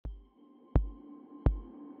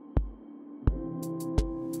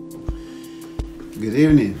Good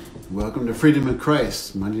evening. Welcome to Freedom in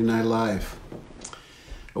Christ, Monday Night Live.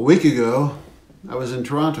 A week ago, I was in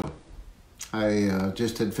Toronto. I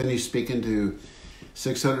just had finished speaking to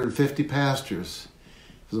 650 pastors.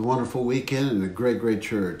 It was a wonderful weekend and a great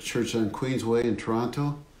church. Church on Queensway in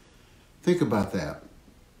Toronto. Think about that.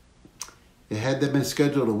 Had that been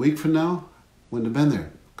scheduled a week from now, wouldn't have been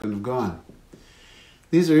there. Couldn't have gone.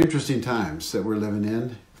 These are interesting times that we're living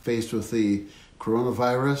in, faced with the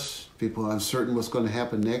coronavirus, people uncertain what's going to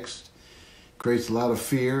happen next. Creates a lot of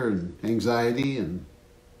fear and anxiety and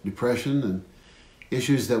depression and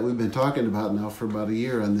issues that we've been talking about now for about a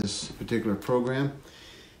year on this particular program.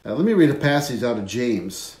 Let me read a passage out of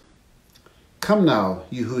James. Come now,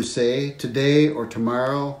 you who say, today or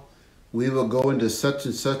tomorrow we will go into such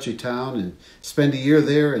and such a town and spend a year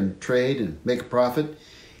there and trade and make a profit,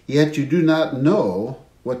 yet you do not know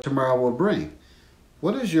what tomorrow will bring.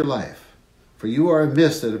 What is your life? For you are a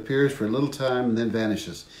mist that appears for a little time and then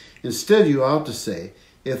vanishes. Instead, you ought to say,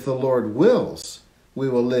 if the Lord wills, we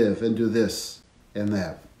will live and do this and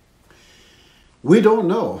that. We don't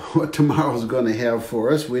know what tomorrow is going to have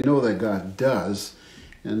for us. We know that God does.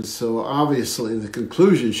 And so obviously the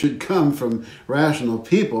conclusion should come from rational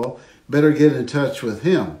people. Better get in touch with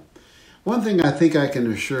Him. One thing I think I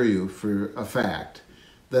can assure you for a fact,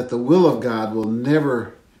 that the will of God will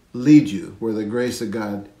never lead you where the grace of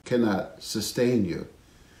God cannot sustain you.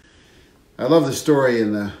 I love the story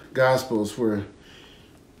in the Gospels where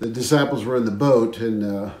the disciples were in the boat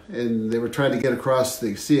and they were trying to get across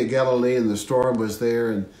the Sea of Galilee, and the storm was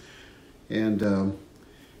there, and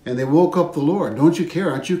they woke up the Lord. Don't you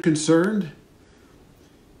care? Aren't you concerned?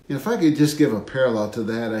 And if I could just give a parallel to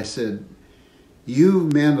that, I said, you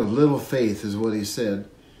men of little faith is what He said.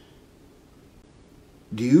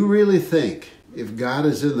 Do you really think if God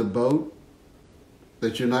is in the boat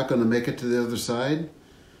that you're not going to make it to the other side?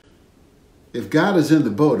 If God is in the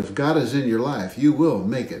boat, if God is in your life, you will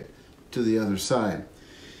make it to the other side.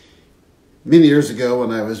 Many years ago,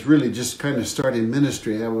 when I was really just kind of starting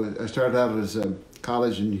ministry, I started out as a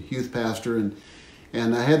college and youth pastor,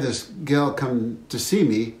 and I had this gal come to see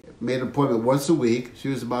me, made an appointment once a week. She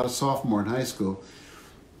was about a sophomore in high school,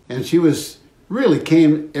 and she really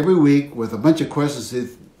came every week with a bunch of questions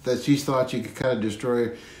that she thought she could kind of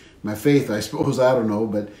destroy my faith, I suppose. I don't know,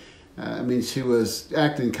 but she was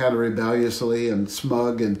acting kind of rebelliously and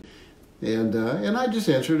smug, and I just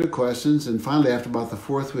answered her questions. And finally, after about the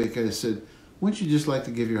fourth week, I said, "Wouldn't you just like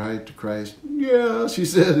to give your heart to Christ?" "Yeah," she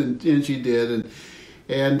said, and she did,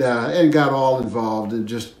 and got all involved and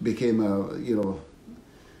just became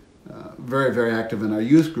very active in our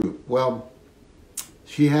youth group. Well,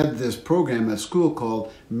 she had this program at school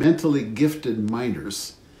called Mentally Gifted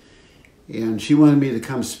Minors. And she wanted me to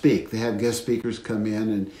come speak. They have guest speakers come in,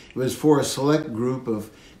 and it was for a select group of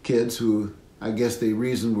kids who I guess they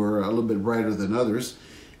reasoned were a little bit brighter than others.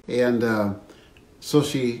 And so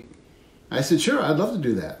I said, sure, I'd love to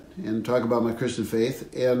do that and talk about my Christian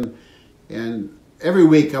faith. And every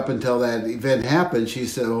week up until that event happened, she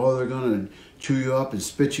said, oh, they're going to chew you up and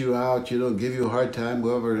spit you out, give you a hard time,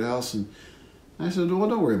 whatever else. And I said, well,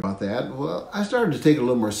 don't worry about that. Well, I started to take it a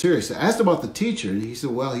little more seriously. I asked about the teacher, and he said,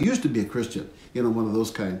 well, he used to be a Christian, one of those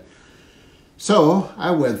kind. So I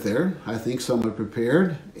went there, I think somewhat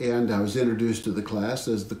prepared, and I was introduced to the class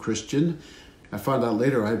as the Christian. I found out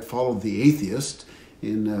later I had followed the atheist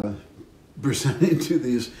in presenting to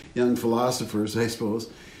these young philosophers, I suppose.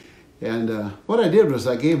 And what I did was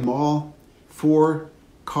I gave them all 4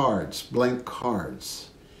 cards, blank cards.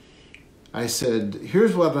 I said,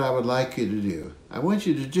 here's what I would like you to do. I want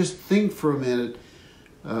you to just think for a minute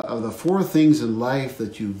of the 4 things in life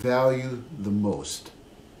that you value the most.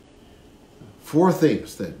 4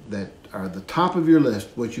 things that are the top of your list,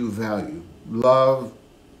 what you value. Love,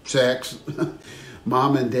 sex,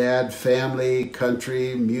 mom and dad, family,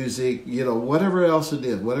 country, music, whatever else it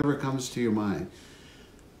is, whatever comes to your mind.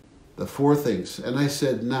 The 4 things. And I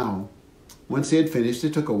said, now, once they had finished,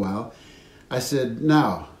 it took a while, I said,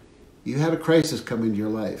 now, you had a crisis come into your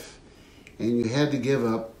life, and you had to give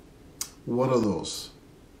up one of those.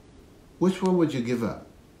 Which one would you give up?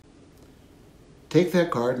 Take that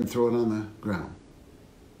card and throw it on the ground.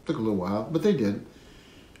 Took a little while, but they did.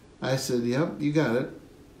 I said, yep, you got it.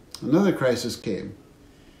 Another crisis came,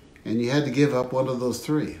 and you had to give up one of those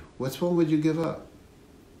 3. Which one would you give up?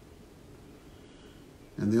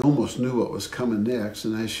 And they almost knew what was coming next,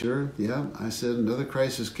 and I said, another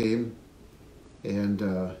crisis came, and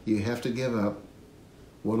you have to give up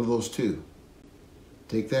one of those 2.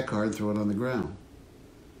 Take that card and throw it on the ground.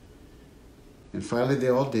 And finally they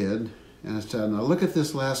all did. And I said, now look at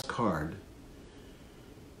this last card.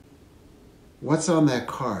 what's on that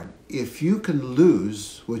card? If you can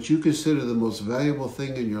lose what you consider the most valuable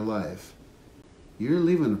thing in your life, you're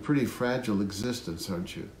living a pretty fragile existence,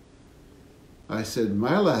 aren't you? I said,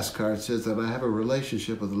 my last card says that I have a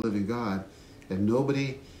relationship with the living God, and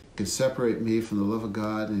nobody can separate me from the love of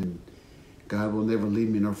God, and God will never leave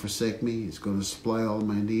me nor forsake me. He's going to supply all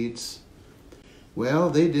my needs. Well,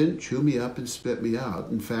 they didn't chew me up and spit me out.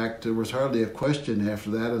 In fact, there was hardly a question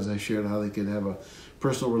after that as I shared how they could have a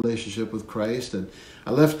personal relationship with Christ. And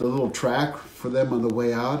I left a little track for them on the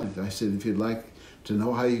way out. I said, if you'd like to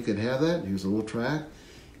know how you could have that, here's a little track.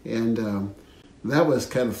 And that was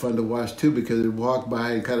kind of fun to watch too, because they'd walk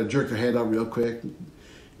by and kind of jerk their head out real quick,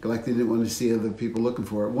 like they didn't want to see other people looking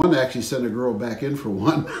for it. One actually sent a girl back in for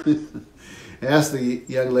one. I asked the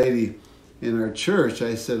young lady in our church,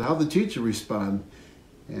 I said, how'd the teacher respond?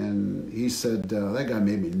 And he said, that guy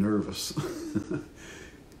made me nervous.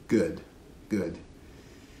 Good, good.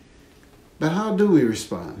 But how do we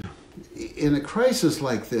respond? In a crisis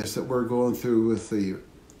like this that we're going through with the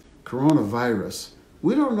coronavirus,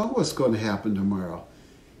 we don't know what's going to happen tomorrow.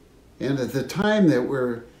 And at the time that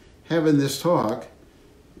we're having this talk,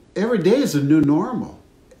 every day is a new normal.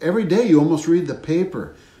 Every day you almost read the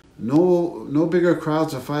paper. No bigger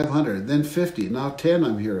crowds of 500, then 50, now 10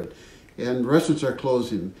 I'm hearing. And restaurants are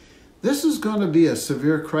closing. This is going to be a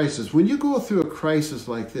severe crisis. When you go through a crisis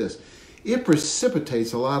like this, it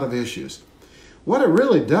precipitates a lot of issues. What it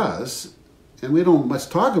really does, and we don't much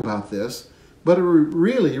talk about this, but it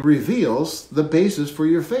really reveals the basis for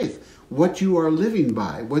your faith, what you are living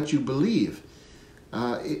by, what you believe.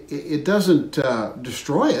 It doesn't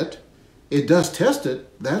destroy it. It does test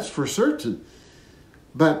it, that's for certain.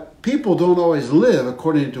 But people don't always live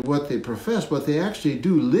according to what they profess, but they actually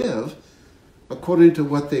do live according to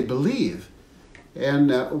what they believe.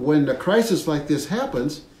 And when a crisis like this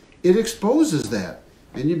happens, it exposes that.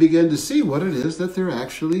 And you begin to see what it is that they're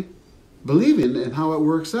actually believing and how it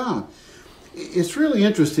works out. It's really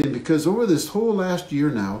interesting because over this whole last year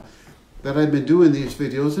now that I've been doing these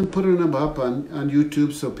videos and putting them up on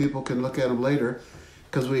YouTube so people can look at them later,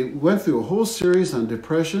 because we went through a whole series on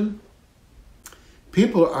depression.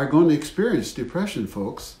 People are going to experience depression,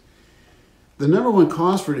 folks. The number one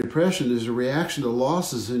cause for depression is a reaction to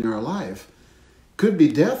losses in your life. Could be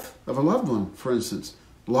death of a loved one, for instance,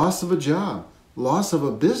 loss of a job, loss of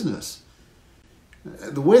a business.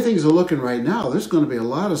 The way things are looking right now, there's going to be a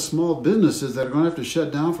lot of small businesses that are going to have to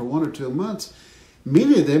shut down for 1 or 2 months.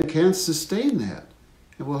 Many of them can't sustain that,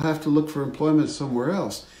 and we'll have to look for employment somewhere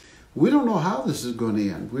else. We don't know how this is going to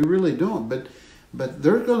end. We really don't, but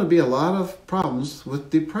there's going to be a lot of problems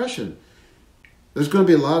with depression. There's going to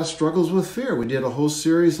be a lot of struggles with fear. We did a whole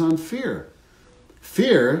series on fear.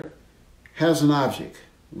 Fear has an object.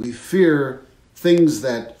 We fear things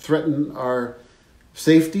that threaten our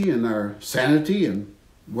safety and our sanity and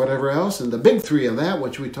whatever else. And the big three of that,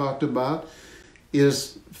 which we talked about,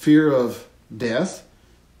 is fear of death.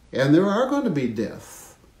 And there are going to be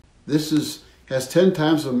death. This has 10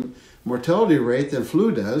 times a mortality rate than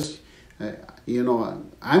flu does. You know,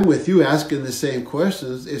 I'm with you asking the same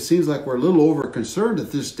questions. It seems like we're a little over-concerned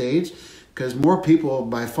at this stage because more people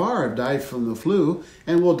by far have died from the flu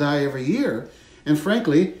and will die every year. And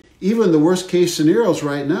frankly, even the worst-case scenarios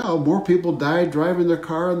right now, more people die driving their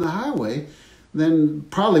car on the highway than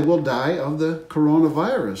probably will die of the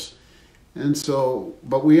coronavirus. And so,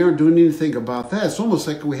 but we aren't doing anything about that. It's almost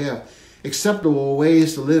like we have acceptable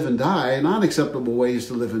ways to live and die and unacceptable ways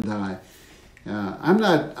to live and die. I'm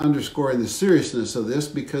not underscoring the seriousness of this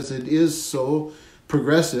because it is so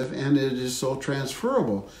progressive and it is so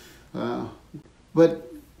transferable.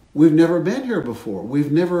 But we've never been here before.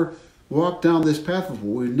 We've never walked down this path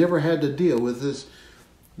before. We've never had to deal with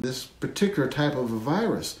this particular type of a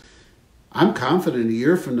virus. I'm confident a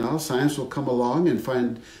year from now, science will come along and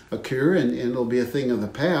find a cure and it'll be a thing of the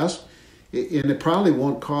past. And it probably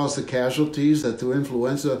won't cause the casualties that the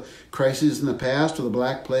influenza crises in the past or the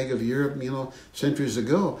Black Plague of Europe, centuries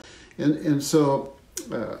ago. And so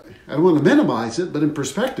I don't want to minimize it, but in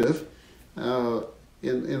perspective,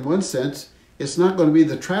 in one sense, it's not going to be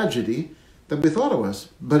the tragedy that we thought it was,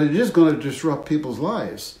 but it is going to disrupt people's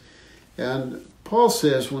lives. And Paul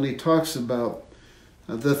says when he talks about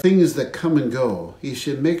the things that come and go, he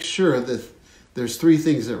should make sure that there's 3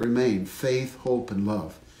 things that remain: faith, hope, and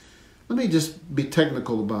love. Let me just be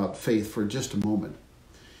technical about faith for just a moment.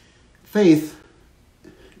 Faith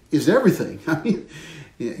is everything. I mean,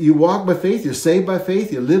 you walk by faith, you're saved by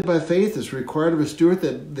faith, you live by faith. It's required of a steward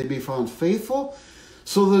that they be found faithful.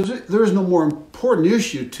 So there is no more important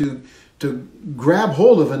issue to grab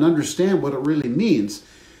hold of and understand what it really means.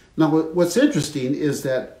 Now, what's interesting is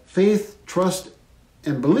that faith, trust,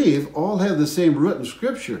 and believe all have the same root in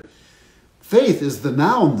Scripture. Faith is the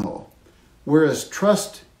noun, though, whereas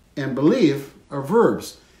trust and believe are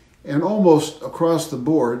verbs. And almost across the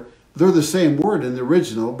board, they're the same word in the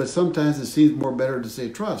original, but sometimes it seems more better to say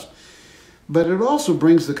trust. But it also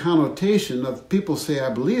brings the connotation of people say, I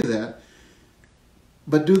believe that,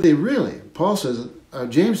 but do they really?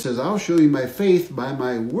 James says, I'll show you my faith by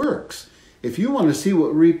my works. If you want to see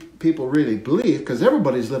what people really believe, because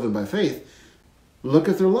everybody's living by faith, look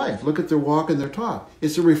at their life, look at their walk and their talk.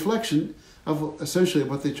 It's a reflection of essentially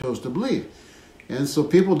what they chose to believe. And so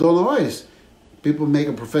people make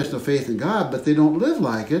a profession of faith in God, but they don't live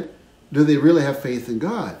like it. Do they really have faith in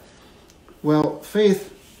God? Well,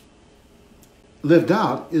 faith lived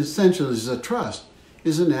out essentially is a trust,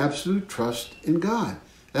 is an absolute trust in God.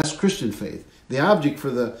 That's Christian faith. The object for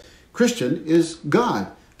the Christian is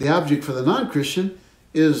God. The object for the non-Christian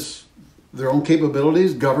is their own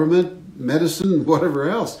capabilities, government, medicine, whatever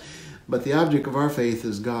else. But the object of our faith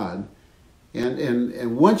is God.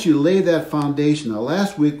 And once you lay that foundation, now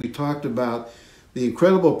last week we talked about the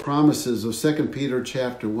incredible promises of 2 Peter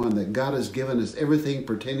chapter 1, that God has given us everything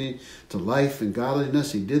pertaining to life and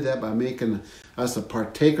godliness. He did that by making us a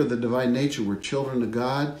partaker of the divine nature. We're children of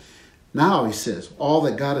God. Now, he says, all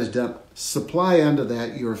that God has done, supply unto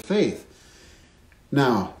that your faith.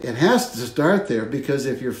 Now, it has to start there, because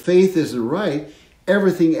if your faith isn't right,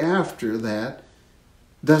 everything after that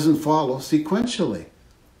doesn't follow sequentially.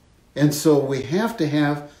 And so we have to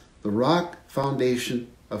have the rock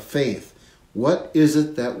foundation of faith. What is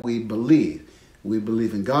it that we believe? We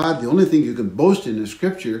believe in God. The only thing you can boast in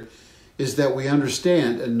Scripture is that we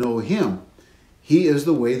understand and know Him. He is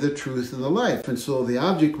the way, the truth, and the life. And so the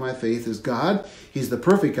object of my faith is God. He's the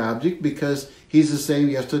perfect object because He's the same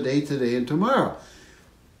yesterday, today, and tomorrow.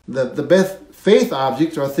 The best faith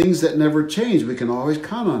objects are things that never change. We can always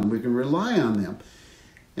count on them. We can rely on them.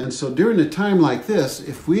 And so during a time like this,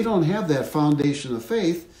 if we don't have that foundation of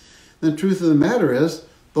faith, then the truth of the matter is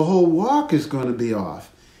the whole walk is going to be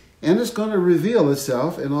off. And it's going to reveal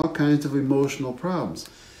itself in all kinds of emotional problems.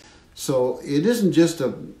 So it isn't just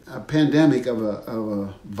a pandemic of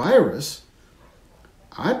a virus.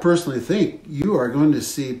 I personally think you are going to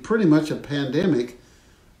see pretty much a pandemic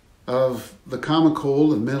of the common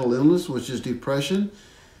cold of mental illness, which is depression.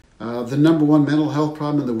 The number one mental health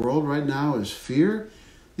problem in the world right now is fear.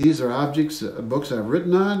 These are books I've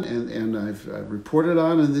written on and I've reported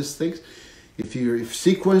on in these things. If you've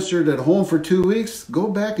sequestered at home for 2 weeks, go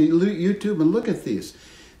back to YouTube and look at these,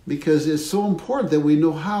 because it's so important that we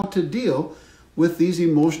know how to deal with these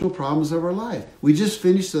emotional problems of our life. We just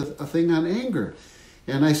finished a thing on anger.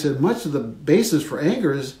 And I said much of the basis for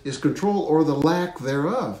anger is control or the lack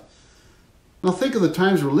thereof. Now think of the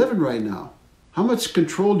times we're living right now. How much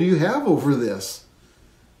control do you have over this?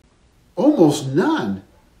 Almost none.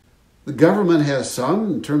 The government has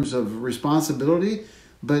some in terms of responsibility,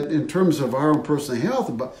 but in terms of our own personal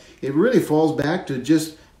health, it really falls back to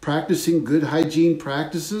just practicing good hygiene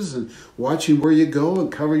practices and watching where you go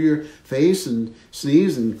and cover your face and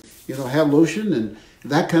sneeze and have lotion and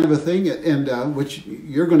that kind of a thing. And which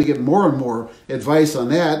you're going to get more and more advice on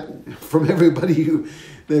that from everybody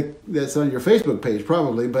that's on your Facebook page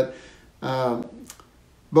probably. But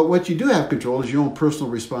what you do have control is your own personal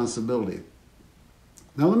responsibility.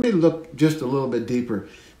 Now let me look just a little bit deeper,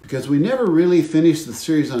 because we never really finished the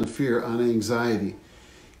series on fear, on anxiety.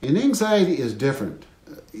 And anxiety is different.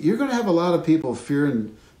 You're going to have a lot of people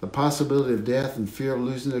fearing the possibility of death and fear of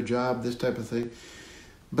losing their job, this type of thing.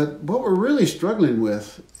 But what we're really struggling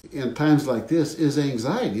with in times like this is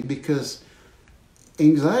anxiety, because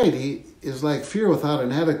anxiety is like fear without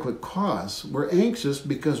an adequate cause. We're anxious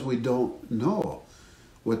because we don't know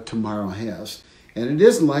what tomorrow has. And it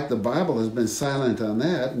isn't like the Bible has been silent on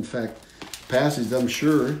that. In fact, passage I'm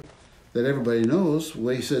sure that everybody knows,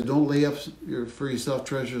 where he said, don't lay up for yourself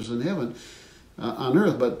treasures in heaven, on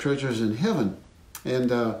earth, but treasures in heaven.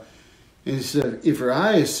 And he said, if your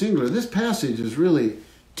eye is singular, this passage is really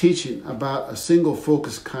teaching about a single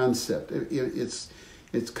focus concept. It's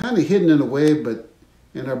kind of hidden in a way, but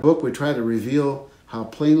in our book we try to reveal how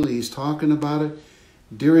plainly he's talking about it.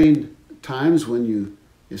 During times when you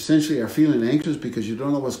essentially are feeling anxious because you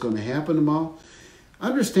don't know what's going to happen tomorrow,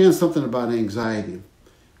 understand something about anxiety.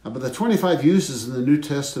 But the 25 uses in the New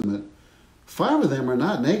Testament, 5 of them are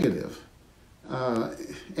not negative.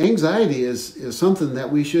 Anxiety is something that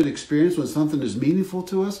we should experience when something is meaningful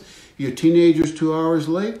to us. Your teenager's 2 hours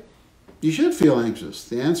late, you should feel anxious.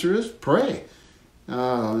 The answer is pray.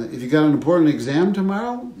 If you got an important exam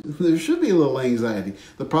tomorrow, there should be a little anxiety.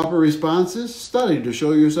 The proper response is study to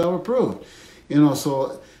show yourself approved.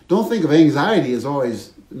 So don't think of anxiety as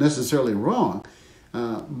always necessarily wrong.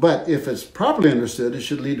 But if it's properly understood, it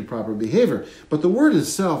should lead to proper behavior. But the word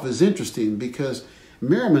itself is interesting because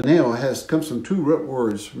merimeneo comes from two root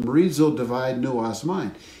words, merizo, divide, nous,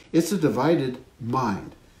 mind. It's a divided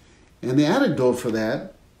mind. And the antidote for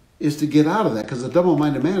that is to get out of that, because a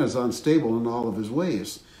double-minded man is unstable in all of his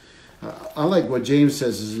ways. I like what James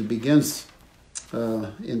says as he begins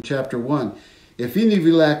in chapter 1. If any of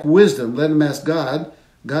you lack wisdom, let him ask God.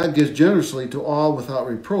 God gives generously to all without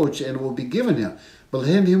reproach, and it will be given him. But let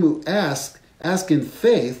him who asks, ask in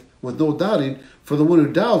faith with no doubting, for the one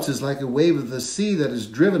who doubts is like a wave of the sea that is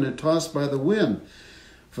driven and tossed by the wind.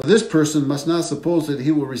 For this person must not suppose that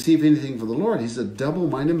he will receive anything from the Lord. He's a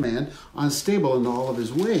double-minded man, unstable in all of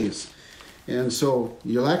his ways. And so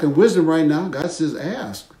you're lacking wisdom right now. God says,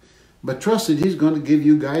 ask. But trust that he's going to give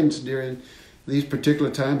you guidance during these particular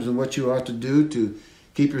times and what you ought to do to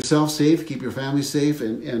keep yourself safe, keep your family safe,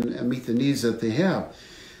 and meet the needs that they have.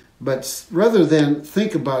 But rather than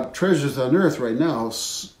think about treasures on earth right now,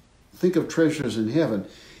 think of treasures in heaven.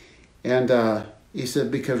 And he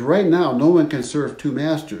said, because right now no one can serve two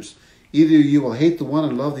masters. Either you will hate the one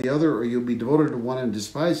and love the other, or you'll be devoted to one and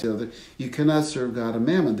despise the other. You cannot serve God and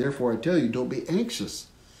mammon. Therefore, I tell you, don't be anxious.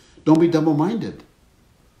 Don't be double-minded.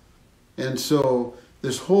 And so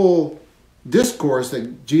this whole discourse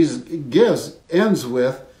that Jesus gives ends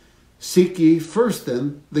with, seek ye first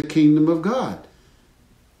then the kingdom of God.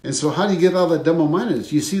 And so how do you get out of that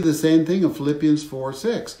double-mindedness? You see the same thing in Philippians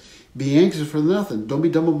 4:6. Be anxious for nothing. Don't be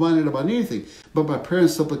double-minded about anything. But by prayer and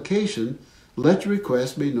supplication, let your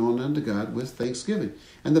requests be known unto God with thanksgiving.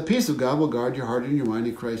 And the peace of God will guard your heart and your mind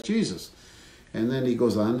in Christ Jesus. And then he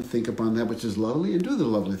goes on to think upon that which is lovely and do the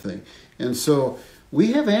lovely thing. And so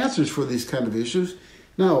we have answers for these kind of issues.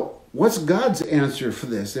 Now, what's God's answer for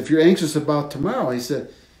this? If you're anxious about tomorrow, he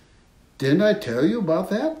said, didn't I tell you about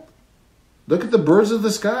that? Look at the birds of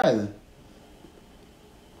the sky.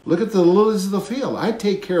 Look at the lilies of the field. I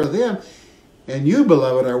take care of them. And you,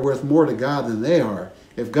 beloved, are worth more to God than they are.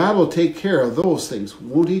 If God will take care of those things,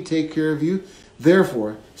 won't he take care of you?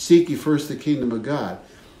 Therefore, seek ye first the kingdom of God.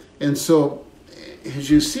 And so, as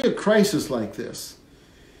you see a crisis like this,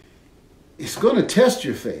 it's going to test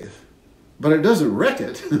your faith, but it doesn't wreck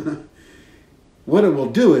it. What it will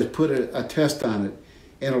do is put a test on it.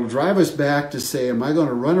 And it'll drive us back to say, am I going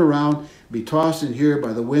to run around, be tossed in here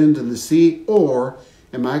by the wind and the sea, or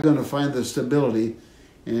am I going to find the stability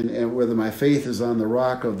and whether my faith is on the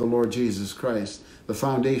rock of the Lord Jesus Christ, the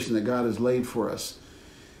foundation that God has laid for us?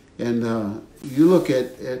 And you look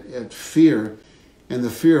at fear and the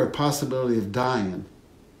fear of possibility of dying.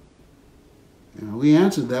 You know, we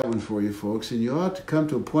answered that one for you, folks, and you ought to come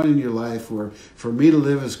to a point in your life where for me to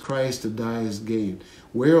live is Christ, to die is gain.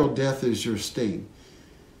 Where, O death, is your sting?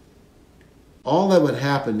 All that would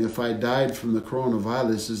happen if I died from the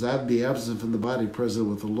coronavirus is I'd be absent from the body, present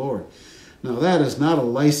with the Lord. Now, that is not a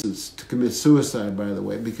license to commit suicide, by the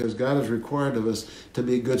way, because God has required of us to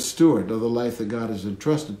be a good steward of the life that God has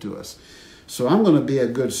entrusted to us. So I'm going to be a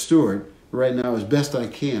good steward right now as best I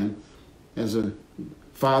can as a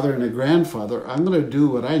father and a grandfather. I'm going to do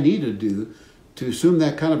what I need to do to assume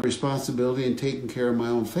that kind of responsibility and taking care of my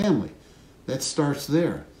own family. That starts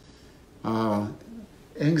there.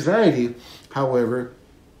 Anxiety, however,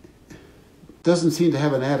 doesn't seem to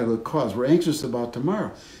have an adequate cause. We're anxious about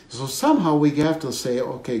tomorrow. So somehow we have to say,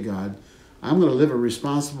 okay, God, I'm going to live a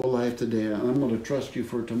responsible life today, and I'm going to trust you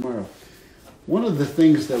for tomorrow. One of the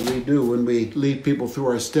things that we do when we lead people through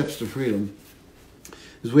our steps to freedom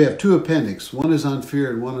is we have two appendix. One is on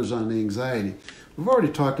fear and one is on anxiety. We've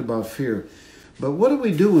already talked about fear. But what do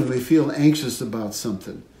we do when we feel anxious about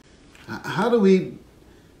something? How do we,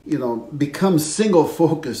 become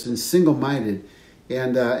single-focused and single-minded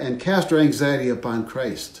and cast our anxiety upon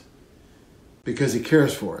Christ because he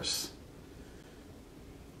cares for us?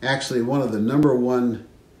 Actually, one of the number one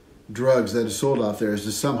drugs that is sold out there is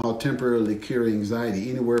to somehow temporarily cure anxiety,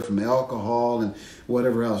 anywhere from alcohol and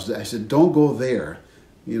whatever else. I said, don't go there.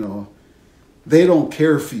 They don't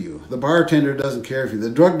care for you. The bartender doesn't care for you. The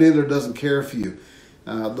drug dealer doesn't care for you.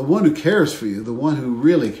 The one who cares for you, the one who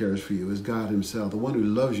really cares for you is God himself, the one who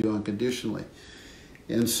loves you unconditionally.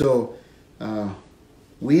 And so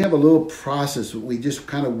we have a little process that we just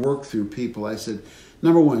kind of work through people. I said,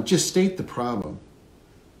 number one, just state the problem.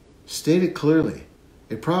 State it clearly.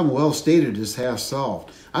 A problem well stated is half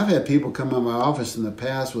solved. I've had people come in my office in the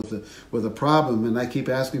past with a problem, and I keep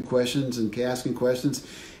asking questions and asking questions.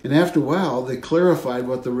 And after a while, they clarified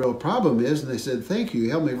what the real problem is, and they said, thank you, you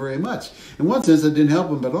helped me very much. In one sense, I didn't help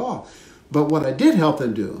them at all. But what I did help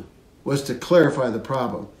them do was to clarify the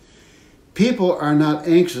problem. People are not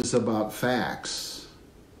anxious about facts.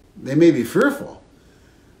 They may be fearful,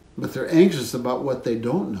 but they're anxious about what they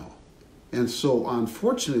don't know. And so,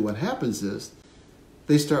 unfortunately, what happens is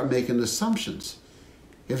they start making assumptions.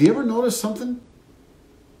 Have you ever noticed something?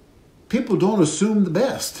 People don't assume the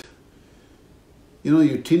best. You know,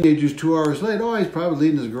 your teenager's 2 hours late. Oh, he's probably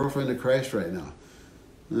leading his girlfriend to Christ right now.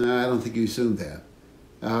 I don't think you assume that.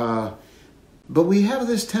 But we have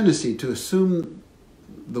this tendency to assume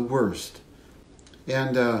the worst.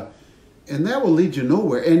 And that will lead you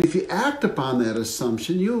nowhere. And if you act upon that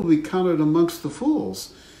assumption, you will be counted amongst the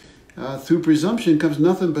fools. Through presumption comes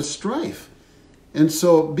nothing but strife. And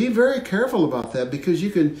so be very careful about that, because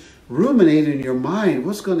you can ruminate in your mind,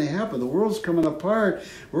 what's going to happen? The world's coming apart.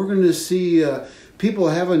 We're going to see people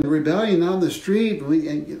having rebellion on the street.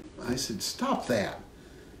 And I said, stop that.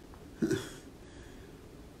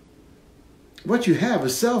 What you have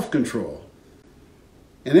is self-control.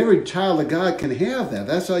 And every child of God can have that.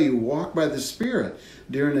 That's how you walk by the Spirit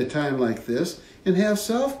during a time like this and have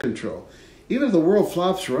self-control. Even if the world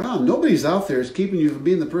flops around, nobody's out there is keeping you from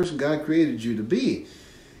being the person God created you to be.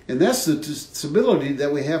 And that's the stability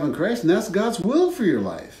that we have in Christ, and that's God's will for your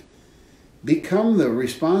life. Become the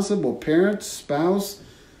responsible parent, spouse,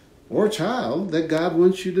 or child that God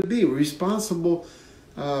wants you to be. Responsible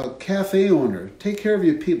cafe owner. Take care of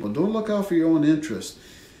your people. Don't look out for your own interests.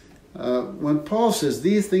 When Paul says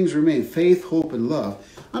these things remain, faith, hope, and love,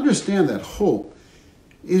 understand that hope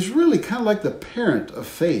is really kind of like the parent of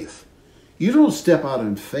faith. You don't step out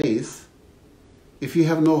in faith if you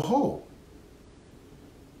have no hope.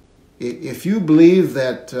 If you believe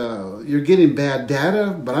that you're getting bad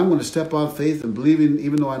data, but I'm going to step out in faith and believe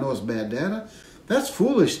even though I know it's bad data, that's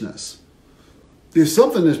foolishness. If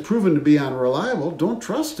something is proven to be unreliable, don't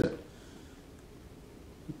trust it.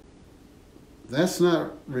 That's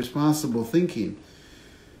not responsible thinking.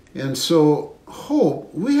 And so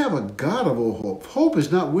hope, we have a God of all hope. Hope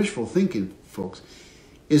is not wishful thinking, folks.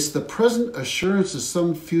 It's the present assurance of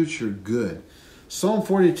some future good. Psalm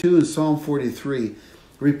 42 and Psalm 43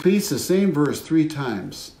 repeats the same verse 3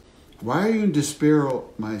 times. Why are you in despair, O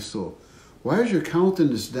my soul? Why is your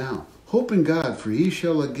countenance down? Hope in God, for he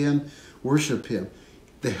shall again worship him.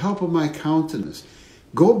 The help of my countenance.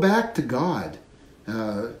 Go back to God.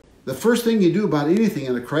 The first thing you do about anything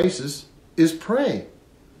in a crisis is pray.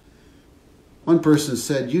 One person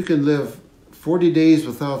said, you can live 40 days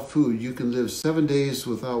without food. You can live 7 days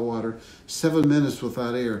without water, 7 minutes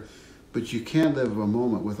without air, but you can't live a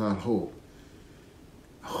moment without hope.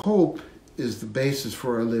 Hope is the basis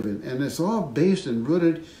for our living, and it's all based and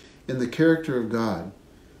rooted in the character of God.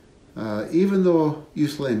 Even though you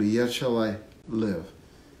slay me, yet shall I live.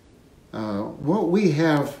 What we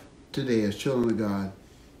have today as children of God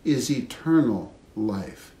is eternal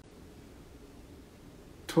life.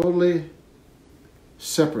 Totally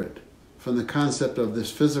separate from the concept of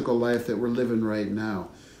this physical life that we're living right now,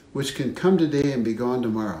 which can come today and be gone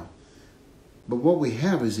tomorrow. But what we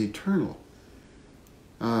have is eternal.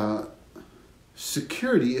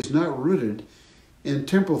 Security is not rooted in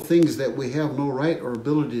temporal things that we have no right or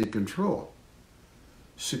ability to control.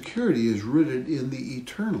 Security is rooted in the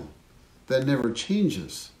eternal that never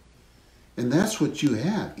changes. And that's what you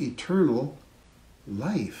have, eternal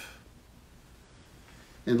life.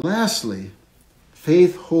 And lastly,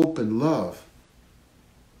 faith, hope, and love.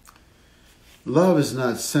 Love is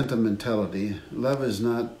not sentimentality. Love is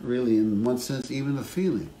not really, in one sense, even a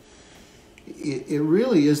feeling. It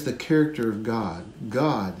really is the character of God.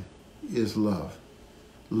 God is love.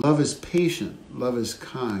 Love is patient. Love is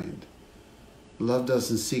kind. Love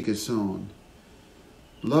doesn't seek its own.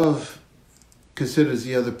 Love considers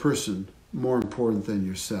the other person more important than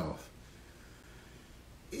yourself.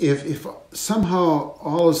 If somehow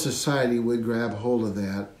all of society would grab hold of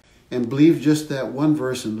that and believe just that one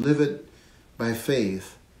verse and live it by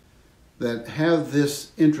faith, that have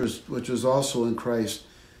this interest, which was also in Christ,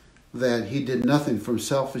 that he did nothing from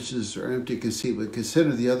selfishness or empty conceit, but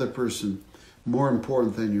consider the other person more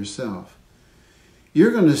important than yourself,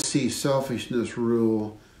 you're going to see selfishness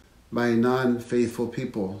rule by non-faithful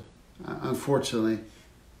people. Unfortunately,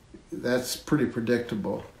 that's pretty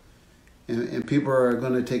predictable. And people are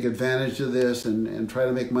going to take advantage of this and try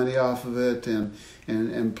to make money off of it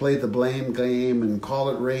and play the blame game and call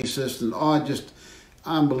it racist and all just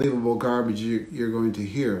unbelievable garbage you're going to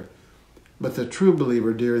hear. But the true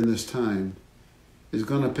believer during this time is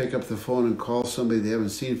going to pick up the phone and call somebody they haven't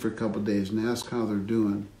seen for a couple of days and ask how they're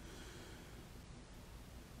doing.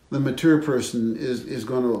 The mature person is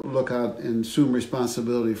going to look out and assume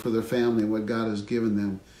responsibility for their family and what God has given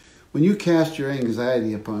them. When you cast your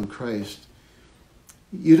anxiety upon Christ,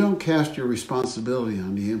 you don't cast your responsibility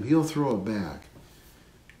onto him. He'll throw it back.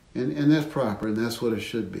 And that's proper, and that's what it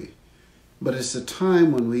should be. But it's a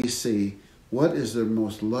time when we see what is the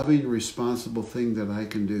most loving, responsible thing that I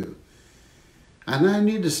can do. And I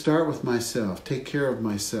need to start with myself, take care of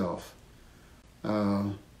myself.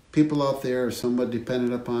 People out there are somewhat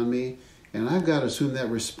dependent upon me, and I've got to assume that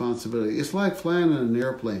responsibility. It's like flying on an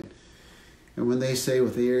airplane. And when they say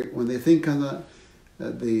when they think on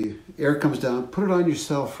the air comes down, put it on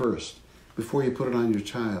yourself first before you put it on your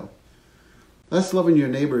child. That's loving your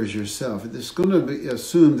neighbor as yourself. It's going to be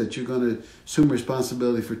assumed that you're going to assume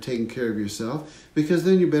responsibility for taking care of yourself, because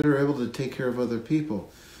then you're better able to take care of other people.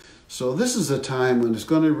 So this is a time when it's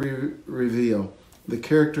going to reveal the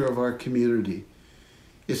character of our community.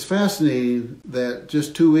 It's fascinating that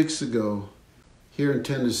just 2 weeks ago, here in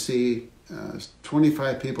Tennessee,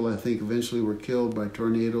 25 people, I think, eventually were killed by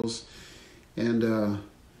tornadoes. And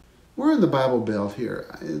we're in the Bible Belt here.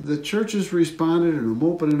 The churches responded, and I'm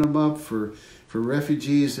opening them up for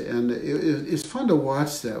refugees. And it's fun to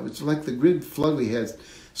watch that. It's like the grid flood we had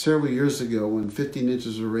several years ago when 15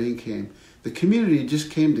 inches of rain came. The community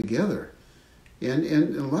just came together.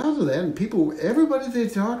 And a lot of that, and people, everybody they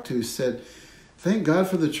talked to said, thank God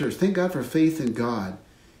for the church. Thank God for faith in God.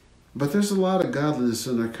 But there's a lot of godliness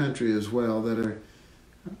in our country as well that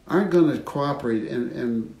aren't going to cooperate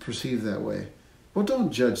and perceive that way. Well,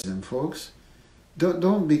 don't judge them, folks.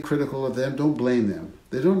 Don't be critical of them. Don't blame them.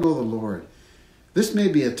 They don't know the Lord. This may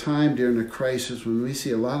be a time during a crisis when we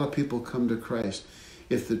see a lot of people come to Christ.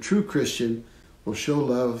 If the true Christian will show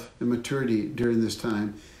love and maturity during this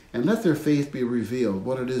time and let their faith be revealed,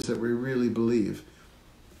 what it is that we really believe.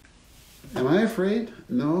 Am I afraid?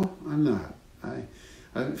 No, I'm not.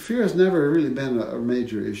 Fear has never really been a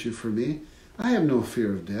major issue for me. I have no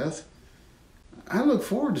fear of death. I look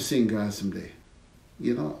forward to seeing God someday.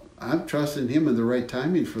 You know, I'm trusting Him in the right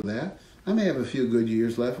timing for that. I may have a few good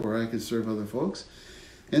years left where I can serve other folks.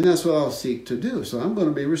 And that's what I'll seek to do. So I'm going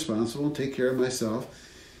to be responsible and take care of myself.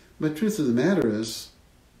 But truth of the matter is,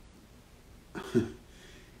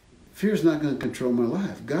 fear is not going to control my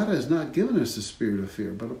life. God has not given us a spirit of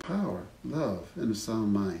fear, but a power, love, and a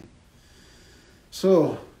sound mind.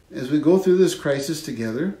 So, as we go through this crisis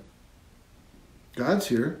together, God's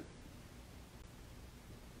here.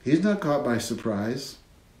 He's not caught by surprise.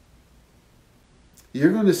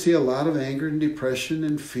 You're going to see a lot of anger and depression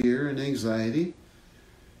and fear and anxiety.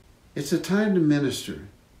 It's a time to minister.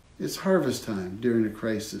 It's harvest time during a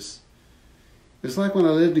crisis. It's like when I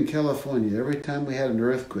lived in California. Every time we had an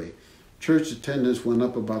earthquake, church attendance went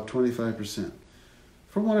up about 25%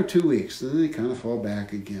 for 1 or 2 weeks, and then they kind of fall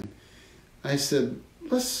back again. I said,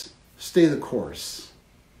 let's stay the course.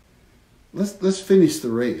 Let's finish the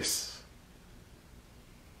race.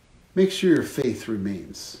 Make sure your faith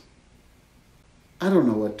remains. I don't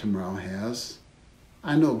know what tomorrow has.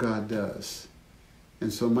 I know God does.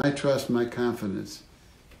 And so my trust, my confidence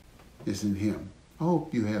is in Him. I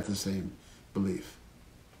hope you have the same belief.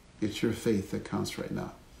 It's your faith that counts right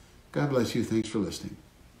now. God bless you. Thanks for listening.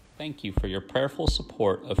 Thank you for your prayerful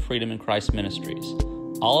support of Freedom in Christ Ministries.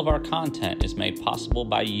 All of our content is made possible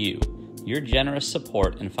by you. Your generous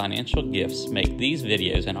support and financial gifts make these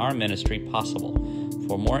videos and our ministry possible.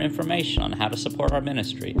 For more information on how to support our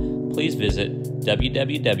ministry, please visit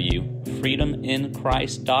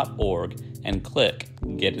www.freedominchrist.org and click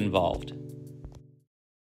Get Involved.